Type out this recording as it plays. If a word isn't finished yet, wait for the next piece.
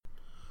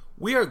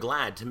We are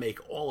glad to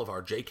make all of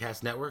our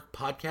JCast Network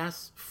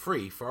podcasts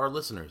free for our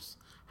listeners.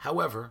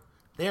 However,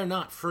 they are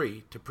not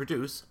free to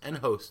produce and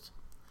host.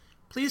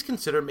 Please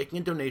consider making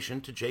a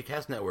donation to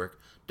JCast Network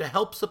to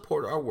help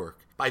support our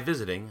work by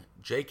visiting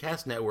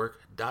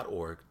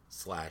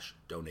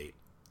jcastnetwork.org/donate.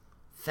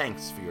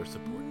 Thanks for your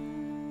support.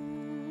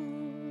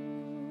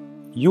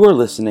 You are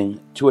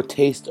listening to A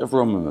Taste of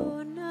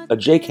Romemu, a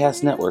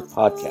JCast Network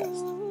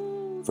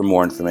podcast. For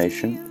more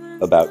information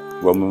about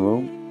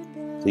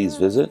Romemu, please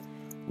visit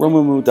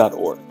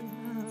romemu.org.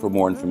 For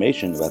more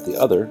information about the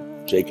other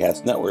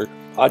JCast Network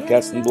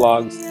podcasts and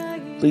blogs,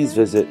 please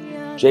visit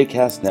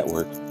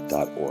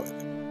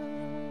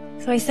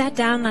jcastnetwork.org. So I sat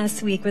down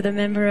last week with a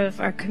member of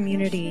our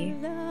community,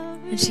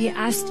 and she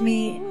asked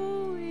me,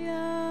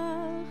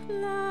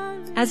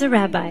 as a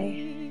rabbi,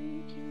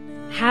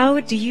 how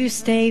do you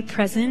stay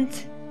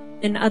present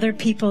in other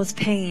people's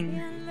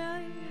pain?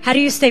 How do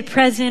you stay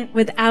present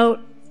without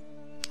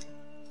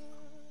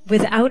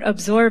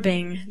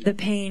absorbing the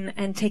pain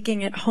and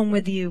taking it home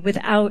with you,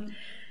 without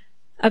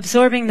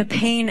absorbing the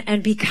pain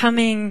and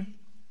becoming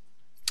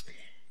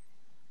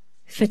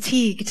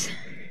fatigued,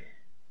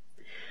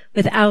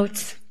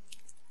 without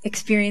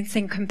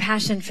experiencing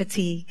compassion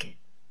fatigue?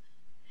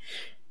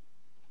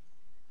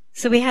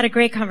 So we had a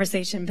great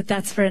conversation, but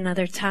that's for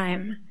another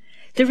time.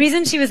 The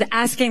reason she was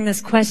asking this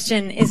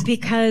question is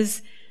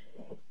because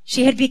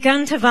she had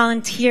begun to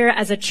volunteer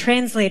as a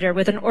translator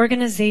with an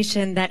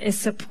organization that is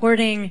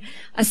supporting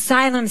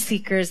asylum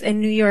seekers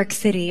in New York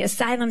City,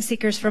 asylum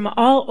seekers from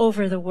all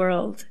over the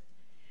world.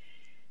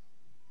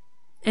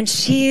 And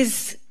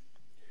she's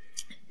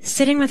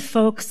sitting with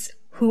folks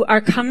who are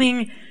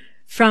coming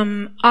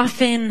from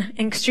often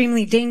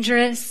extremely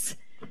dangerous,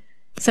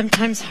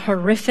 sometimes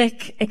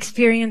horrific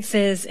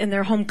experiences in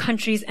their home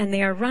countries, and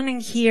they are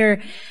running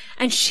here.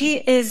 And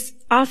she is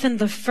often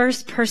the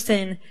first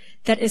person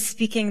that is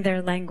speaking their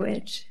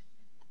language.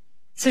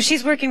 So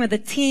she's working with a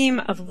team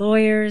of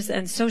lawyers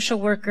and social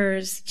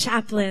workers,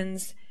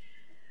 chaplains,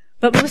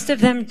 but most of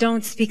them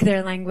don't speak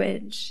their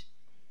language.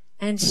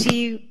 And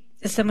she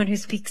is someone who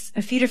speaks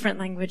a few different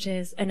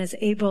languages and is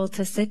able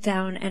to sit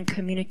down and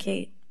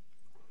communicate.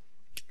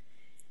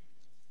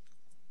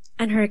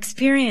 And her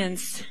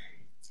experience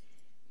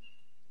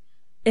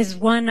is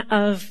one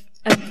of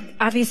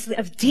obviously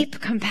of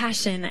deep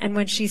compassion. And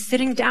when she's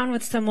sitting down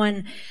with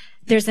someone,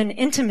 there's an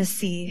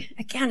intimacy.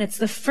 Again, it's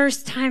the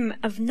first time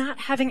of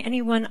not having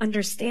anyone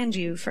understand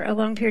you for a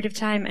long period of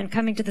time and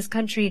coming to this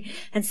country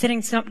and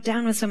sitting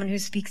down with someone who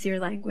speaks your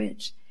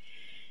language.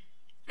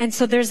 And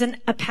so there's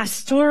a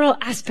pastoral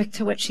aspect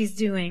to what she's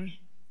doing.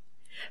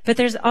 But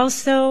there's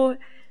also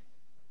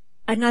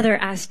another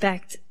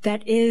aspect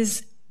that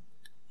is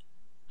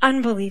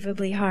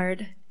unbelievably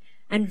hard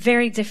and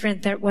very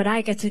different than what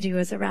I get to do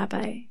as a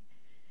rabbi.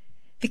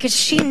 Because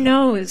she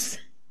knows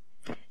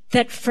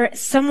that for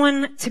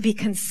someone to be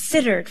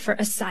considered for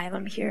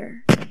asylum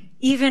here,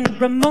 even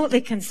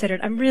remotely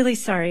considered, I'm really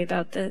sorry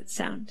about the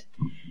sound.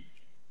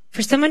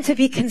 For someone to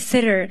be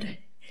considered,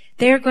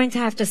 they are going to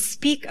have to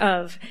speak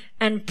of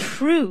and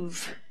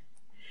prove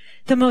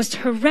the most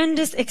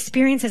horrendous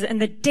experiences and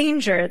the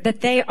danger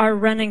that they are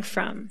running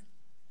from.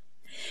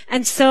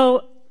 And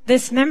so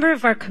this member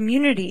of our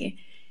community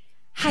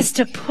has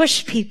to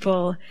push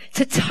people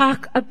to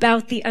talk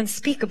about the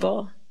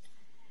unspeakable.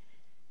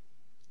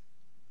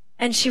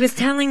 And she was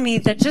telling me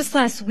that just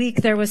last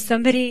week there was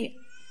somebody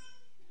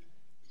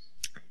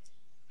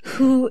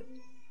who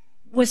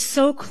was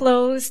so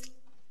closed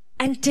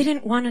and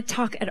didn't want to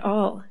talk at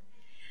all.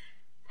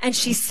 And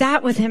she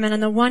sat with him, and on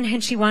the one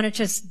hand she wanted to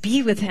just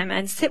be with him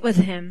and sit with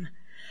him.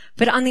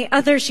 But on the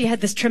other she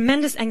had this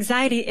tremendous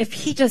anxiety. If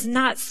he does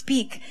not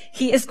speak,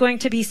 he is going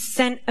to be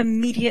sent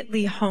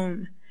immediately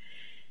home.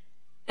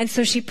 And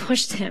so she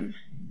pushed him.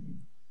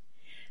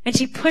 And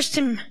she pushed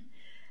him,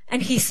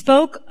 and he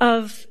spoke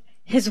of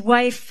his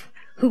wife,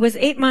 who was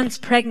 8 months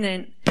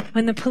pregnant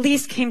when the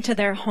police came to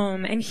their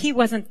home, and he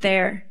wasn't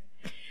there.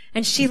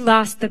 And she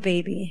lost the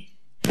baby.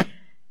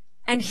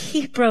 And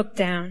he broke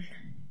down.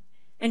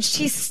 And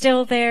she's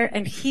still there,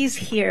 and he's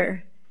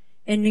here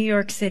in New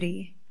York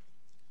City.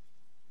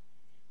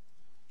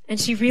 And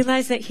she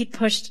realized that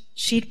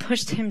she'd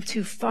pushed him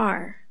too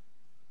far.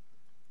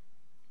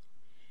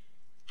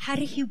 How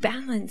do you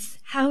balance?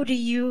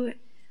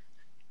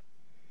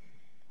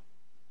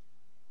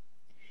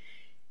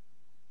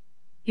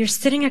 You're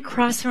sitting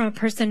across from a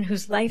person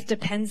whose life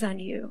depends on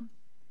you,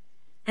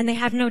 and they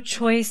have no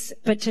choice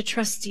but to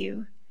trust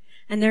you.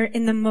 And they're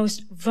in the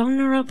most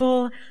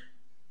vulnerable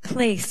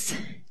place,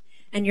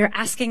 and you're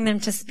asking them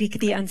to speak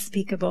the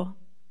unspeakable.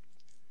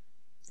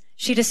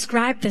 She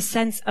described the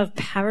sense of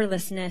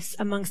powerlessness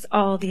amongst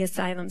all the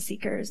asylum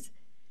seekers.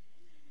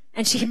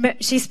 And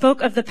she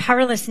spoke of the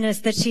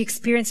powerlessness that she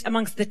experienced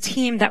amongst the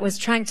team that was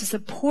trying to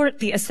support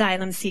the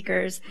asylum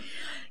seekers.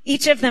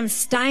 Each of them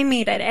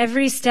stymied at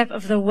every step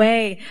of the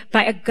way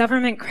by a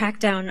government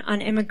crackdown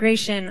on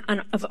immigration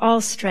of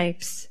all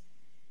stripes.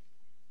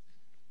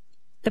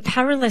 The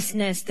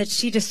powerlessness that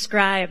she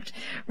described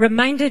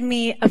reminded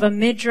me of a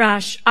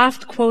midrash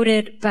oft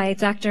quoted by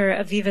Dr.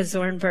 Aviva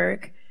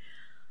Zornberg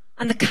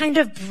on the kind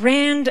of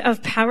brand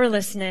of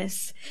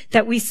powerlessness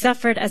that we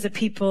suffered as a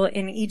people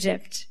in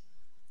Egypt.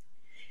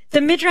 The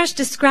Midrash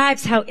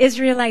describes how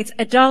Israelites,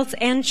 adults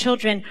and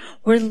children,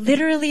 were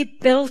literally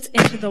built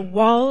into the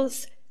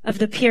walls of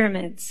the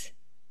pyramids.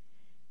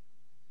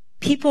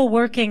 People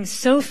working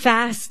so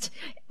fast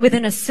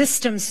within a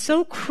system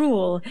so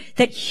cruel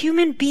that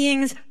human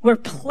beings were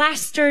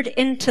plastered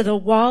into the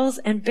walls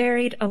and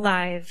buried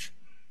alive.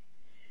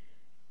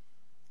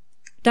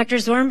 Dr.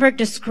 Zornberg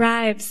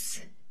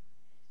describes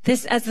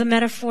this as the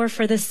metaphor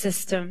for the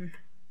system.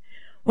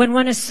 When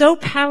one is so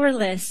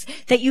powerless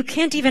that you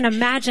can't even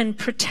imagine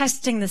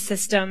protesting the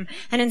system,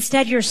 and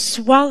instead you're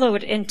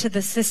swallowed into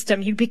the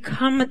system, you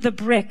become the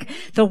brick,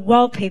 the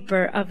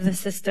wallpaper of the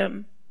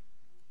system.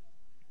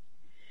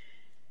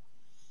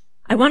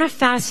 I want to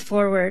fast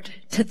forward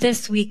to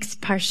this week's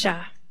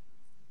Parsha.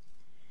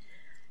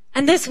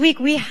 And this week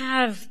we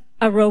have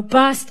a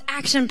robust,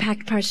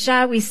 action-packed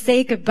Parsha. We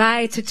say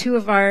goodbye to two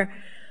of our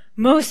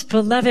most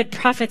beloved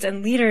prophets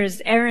and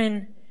leaders,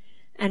 Aaron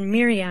and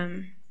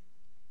Miriam.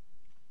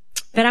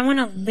 But I want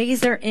to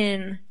laser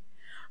in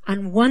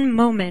on one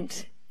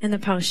moment in the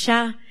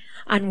Parsha,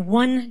 on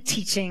one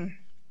teaching.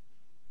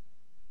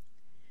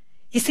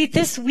 You see,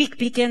 this week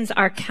begins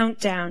our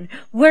countdown.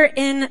 We're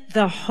in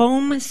the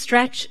home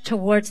stretch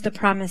towards the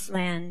promised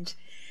land.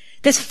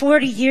 This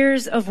 40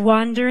 years of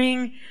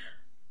wandering,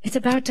 it's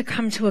about to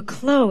come to a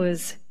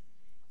close.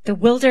 The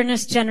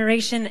wilderness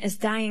generation is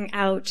dying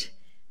out,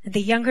 and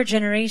the younger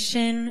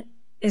generation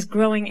is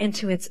growing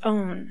into its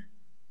own.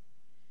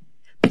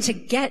 But to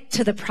get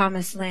to the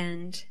promised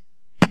land,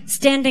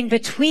 standing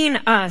between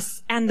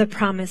us and the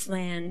promised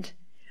land,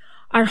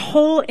 are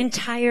whole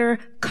entire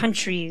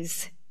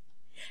countries.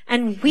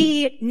 And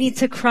we need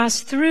to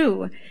cross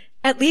through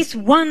at least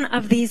one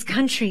of these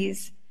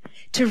countries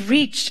to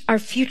reach our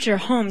future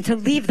home, to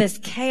leave this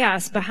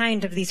chaos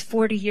behind of these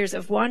 40 years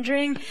of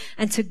wandering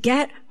and to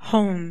get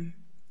home.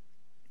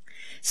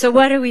 So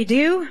what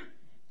do?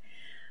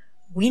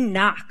 We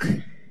knock.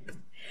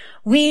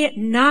 We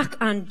knock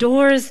on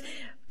doors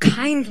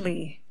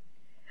kindly.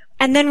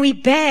 And then we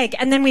beg,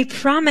 and then we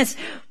promise,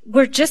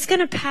 we're just going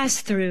to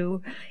pass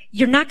through.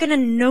 You're not going to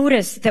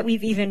notice that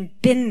we've even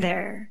been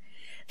there.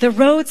 The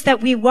roads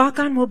that we walk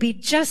on will be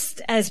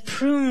just as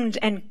pruned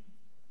and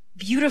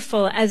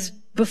beautiful as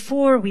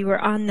before we were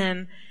on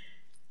them.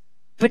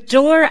 But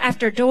door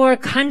after door,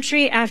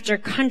 country after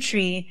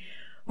country,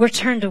 were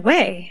turned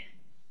away.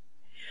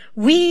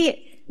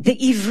 We, the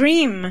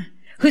Ivrim,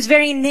 whose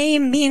very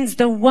name means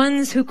the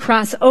ones who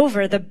cross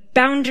over, the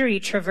boundary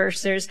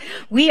traversers,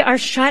 we are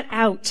shut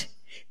out.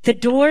 The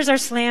doors are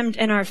slammed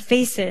in our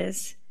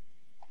faces.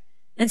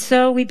 And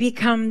so we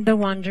become the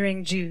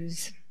wandering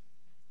Jews.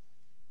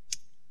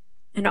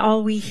 And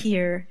all we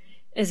hear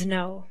is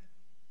no.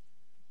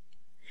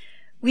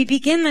 We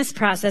begin this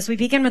process. We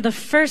begin with the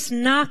first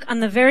knock on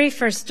the very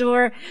first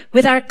door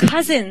with our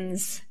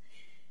cousins,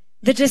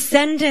 the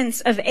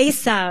descendants of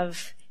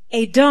Esav,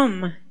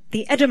 Edom,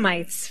 the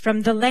Edomites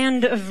from the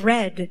land of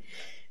red.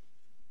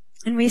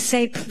 And we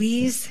say,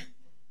 please,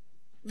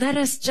 let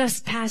us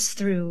just pass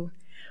through.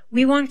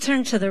 We won't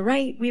turn to the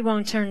right. We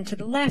won't turn to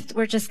the left.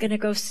 We're just going to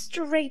go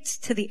straight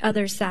to the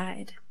other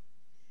side.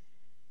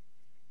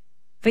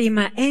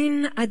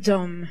 V'yima'en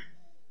Edom.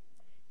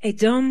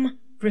 Edom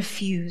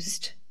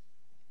refused.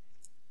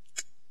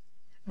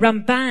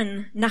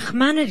 Ramban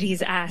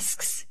Nachmanides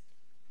asks,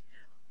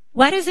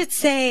 why does it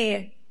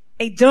say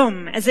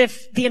Edom as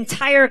if the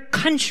entire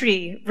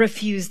country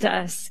refused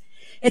us?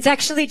 It's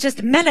actually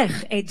just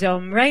Melech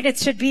Edom, right? It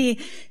should be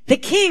the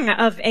king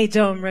of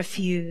Edom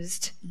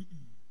refused.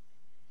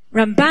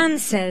 Ramban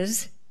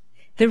says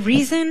the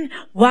reason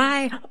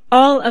why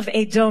all of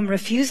Edom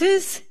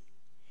refuses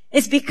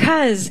is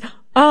because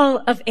all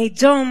of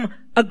Edom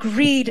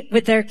agreed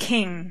with their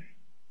king.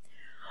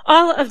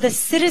 All of the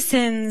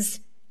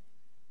citizens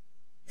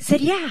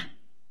said, yeah,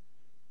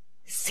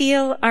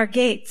 seal our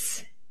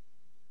gates.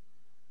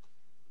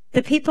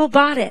 The people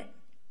bought it.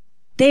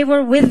 They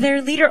were with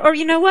their leader. Or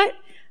you know what?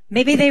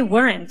 Maybe they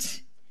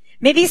weren't.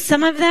 Maybe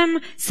some of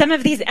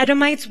these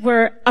Edomites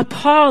were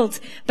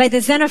appalled by the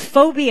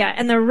xenophobia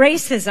and the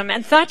racism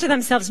and thought to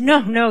themselves,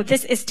 no,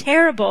 this is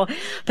terrible.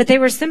 But they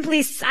were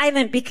simply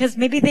silent because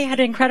maybe they had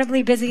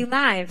incredibly busy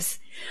lives.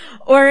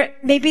 Or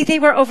maybe they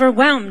were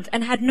overwhelmed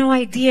and had no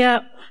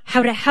idea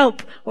how to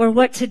help or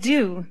what to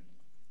do.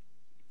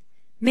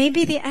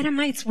 Maybe the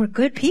Edomites were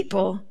good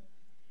people.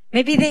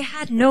 Maybe they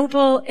had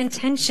noble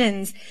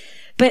intentions,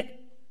 but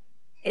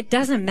it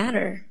doesn't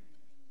matter.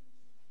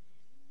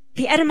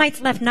 The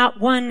Edomites left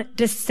not one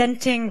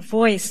dissenting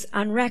voice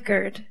on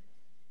record.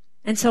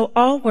 And so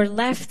all we're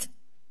left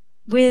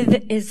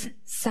with is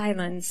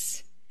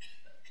silence.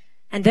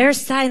 And their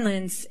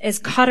silence is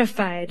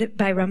codified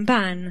by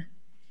Ramban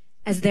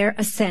as their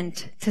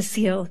assent to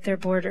seal their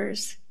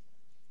borders.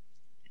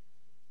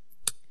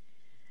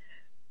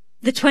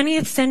 The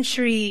 20th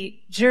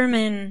century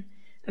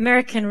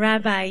German-American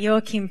rabbi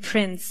Joachim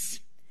Prinz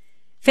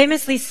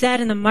famously said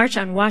in the March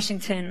on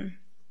Washington,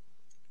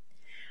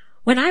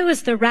 When I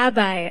was the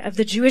rabbi of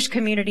the Jewish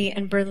community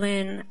in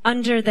Berlin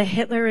under the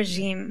Hitler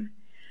regime,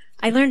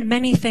 I learned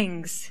many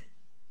things.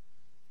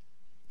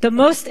 The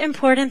most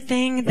important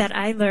thing that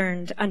I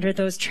learned under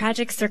those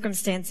tragic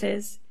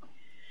circumstances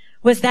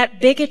was that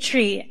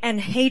bigotry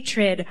and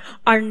hatred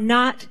are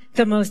not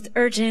the most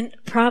urgent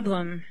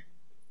problem.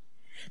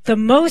 The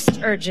most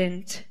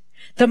urgent,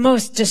 the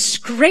most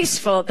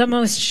disgraceful, the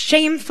most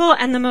shameful,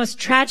 and the most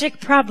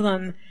tragic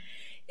problem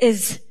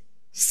is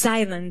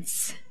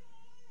silence.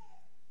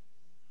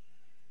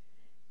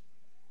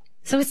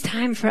 So it's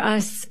time for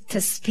us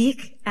to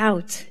speak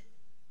out,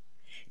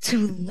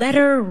 to let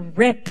her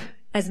rip,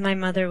 as my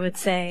mother would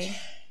say.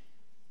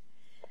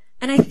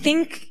 And I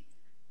think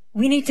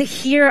we need to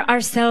hear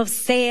ourselves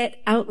say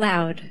it out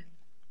loud.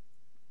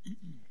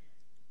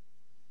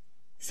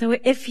 So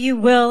if you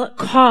will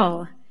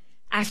call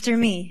after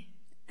me,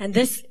 and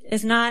this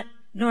is not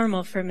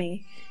normal for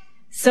me,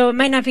 so it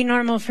might not be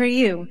normal for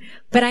you,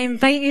 but I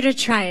invite you to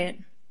try it,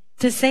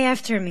 to say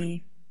after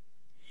me,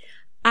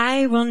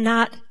 I will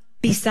not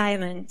be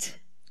silent.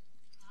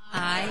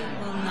 I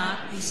will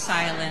not be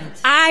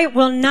silent. I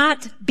will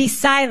not be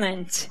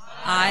silent.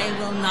 I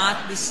will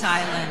not be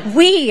silent.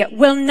 We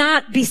will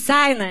not be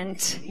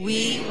silent.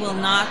 We will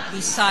not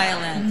be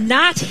silent.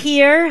 Not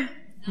here.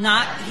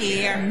 Not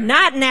here.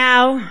 Not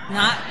now.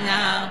 Not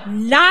now.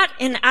 Not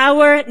in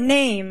our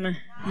name.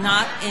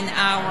 Not in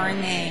our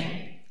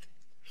name.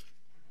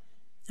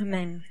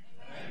 Amen.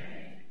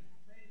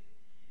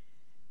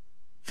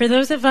 For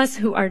those of us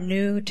who are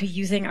new to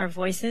using our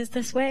voices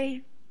this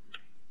way,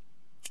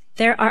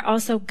 there are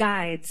also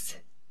guides.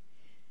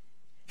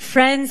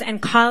 Friends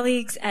and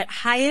colleagues at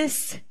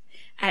Hias,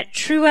 at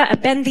Trua,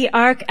 at Bend the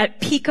Ark, at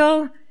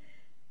Pico,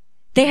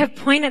 they have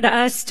pointed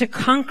us to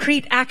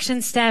concrete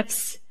action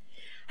steps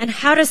and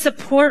how to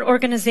support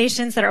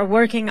organizations that are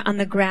working on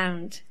the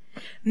ground.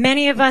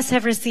 Many of us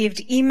have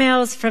received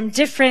emails from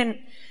different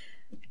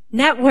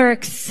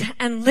networks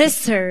and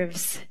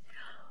listservs.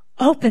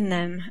 Open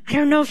them. I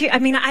don't know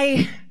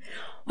if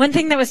one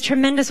thing that was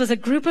tremendous was a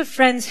group of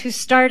friends who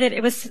started,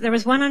 there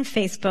was one on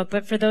Facebook,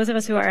 but for those of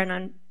us who are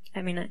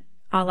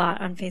a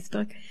lot on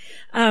Facebook,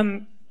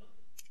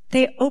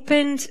 they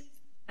opened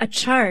a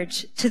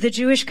charge to the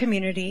Jewish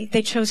community.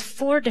 They chose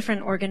 4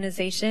 different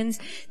organizations.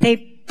 They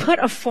put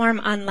a form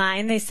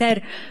online. They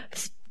said,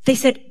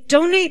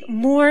 donate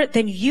more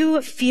than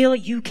you feel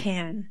you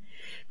can.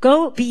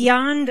 Go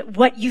beyond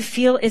what you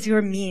feel is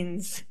your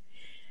means.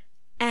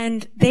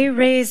 And they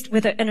raised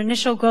with an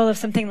initial goal of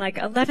something like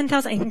 $11,000.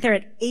 I think they're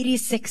at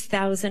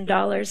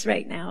 $86,000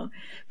 right now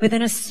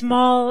within a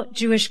small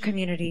Jewish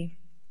community.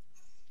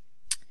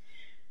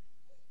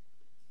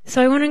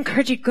 So I want to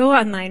encourage you, go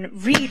online,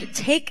 read,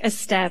 take a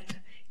step,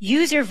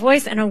 use your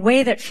voice in a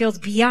way that feels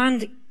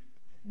beyond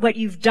what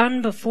you've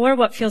done before,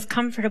 what feels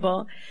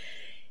comfortable.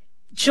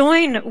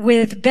 Join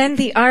with Bend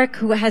the Ark,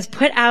 who has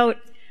put out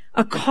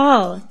a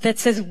call that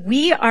says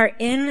we are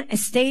in a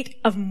state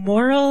of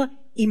moral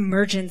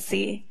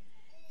emergency.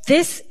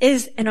 This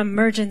is an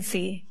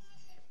emergency.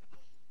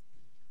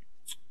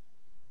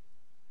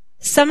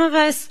 Some of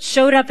us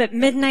showed up at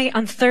midnight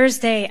on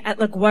Thursday at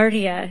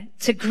LaGuardia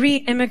to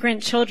greet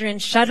immigrant children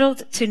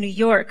shuttled to New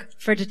York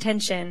for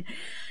detention.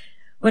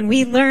 When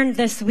we learned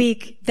this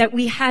week that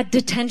we had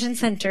detention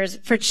centers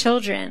for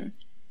children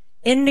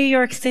in New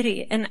York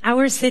City, in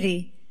our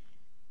city.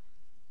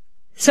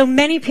 So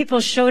many people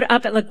showed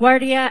up at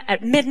LaGuardia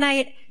at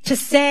midnight to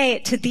say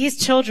to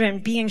these children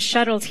being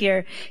shuttled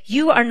here,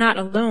 you are not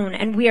alone.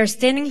 And we are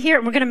standing here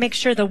and we're going to make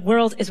sure the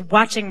world is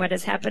watching what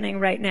is happening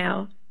right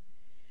now.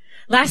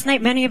 Last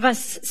night, many of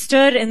us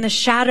stood in the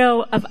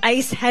shadow of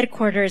ICE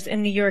headquarters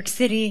in New York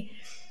City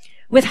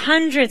with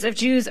hundreds of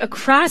Jews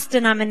across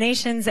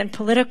denominations and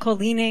political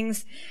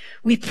leanings.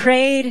 We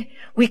prayed,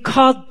 we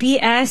called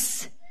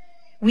BS,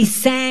 we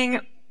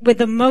sang with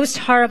the most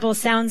horrible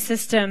sound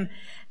system,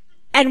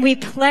 and we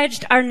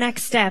pledged our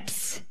next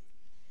steps.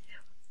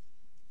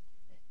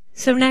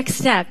 So next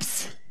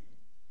steps.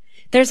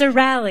 There's a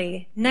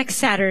rally next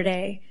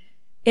Saturday.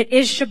 It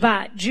is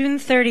Shabbat, June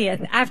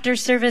 30th, after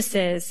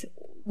services.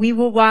 We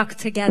will walk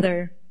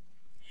together.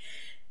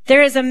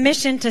 There is a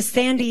mission to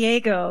San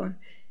Diego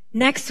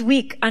next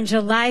week on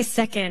July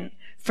 2nd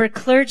for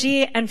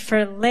clergy and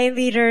for lay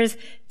leaders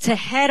to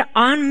head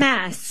en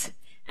masse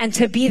and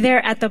to be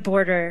there at the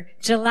border,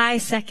 July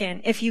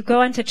 2nd. If you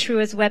go onto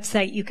Trua's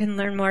website, you can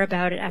learn more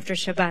about it after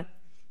Shabbat.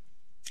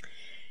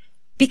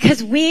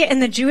 Because we in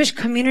the Jewish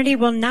community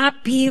will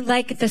not be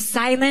like the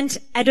silent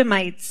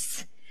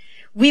Edomites.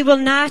 We will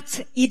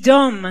not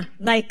Edom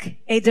like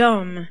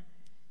Edom.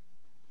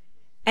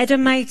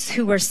 Edomites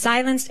who were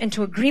silenced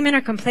into agreement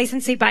or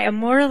complacency by a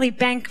morally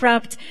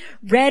bankrupt,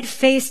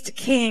 red-faced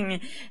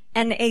king.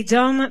 And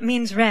Edom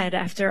means red,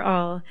 after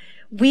all.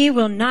 We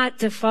will not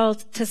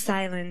default to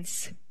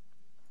silence.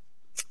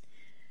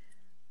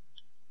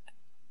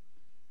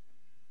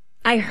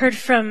 I heard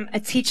from a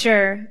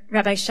teacher,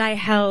 Rabbi Shai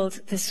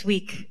Held, this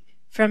week,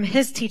 from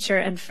his teacher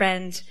and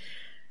friend,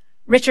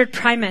 Richard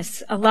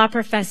Primus, a law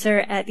professor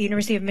at the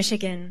University of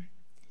Michigan.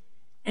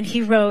 And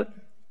he wrote,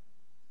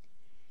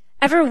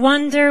 Ever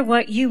wonder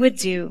what you would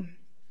do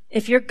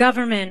if your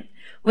government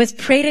was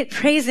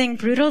praising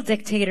brutal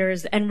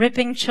dictators and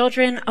ripping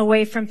children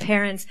away from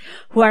parents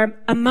who are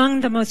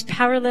among the most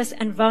powerless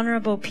and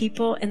vulnerable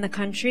people in the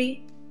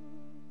country?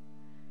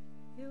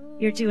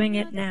 You're doing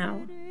it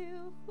now.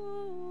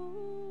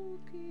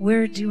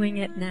 We're doing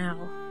it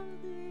now.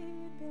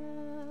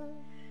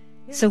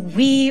 So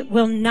we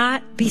will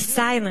not be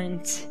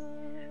silent.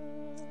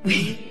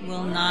 We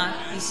will not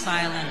be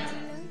silent.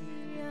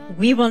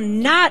 We will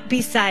not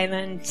be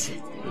silent.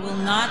 We will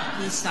not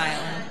be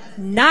silent.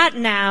 Not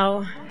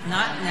now.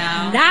 Not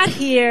now. Not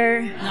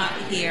here. Not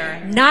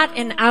here. Not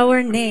in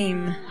our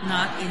name.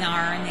 Not in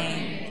our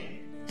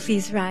name.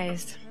 Please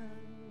rise.